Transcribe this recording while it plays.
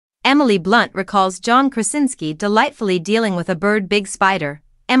Emily Blunt recalls John Krasinski delightfully dealing with a bird-big spider.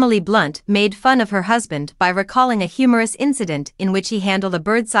 Emily Blunt made fun of her husband by recalling a humorous incident in which he handled a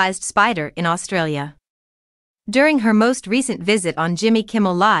bird-sized spider in Australia. During her most recent visit on Jimmy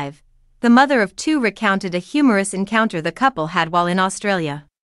Kimmel Live, the mother of two recounted a humorous encounter the couple had while in Australia.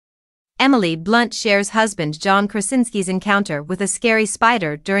 Emily Blunt shares husband John Krasinski's encounter with a scary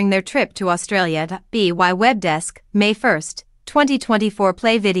spider during their trip to Australia. BY Webdesk, May 1, 2024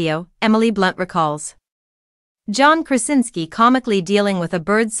 Play video, Emily Blunt recalls John Krasinski comically dealing with a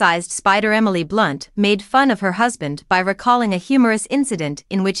bird-sized spider. Emily Blunt made fun of her husband by recalling a humorous incident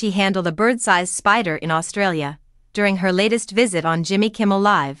in which he handled a bird-sized spider in Australia. During her latest visit on Jimmy Kimmel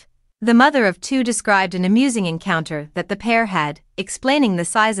Live, the mother of two described an amusing encounter that the pair had. Explaining the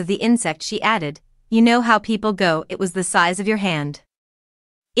size of the insect, she added, "You know how people go, it was the size of your hand.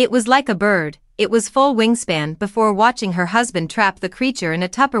 It was like a bird, it was full wingspan." Before watching her husband trap the creature in a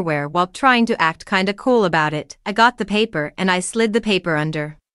Tupperware while trying to act kinda cool about it, "I got the paper and I slid the paper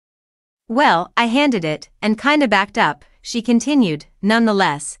under. Well, I handed it and kinda backed up," she continued.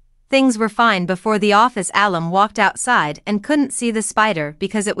 Nonetheless, things were fine before the office alum walked outside and couldn't see the spider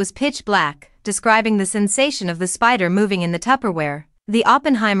because it was pitch black. Describing the sensation of the spider moving in the Tupperware, the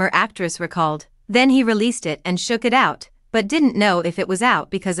Oppenheimer actress recalled, "Then he released it and shook it out, but didn't know if it was out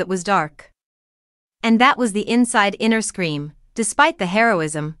because it was dark. And that was the inside inner scream." Despite the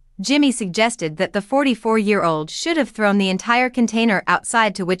heroism, Jimmy suggested that the 44-year-old should have thrown the entire container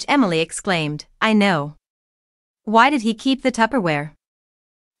outside, to which Emily exclaimed, "I know. Why did he keep the Tupperware?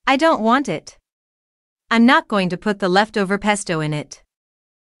 I don't want it. I'm not going to put the leftover pesto in it.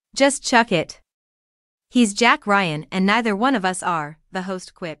 Just chuck it. He's Jack Ryan and neither one of us are," the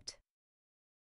host quipped.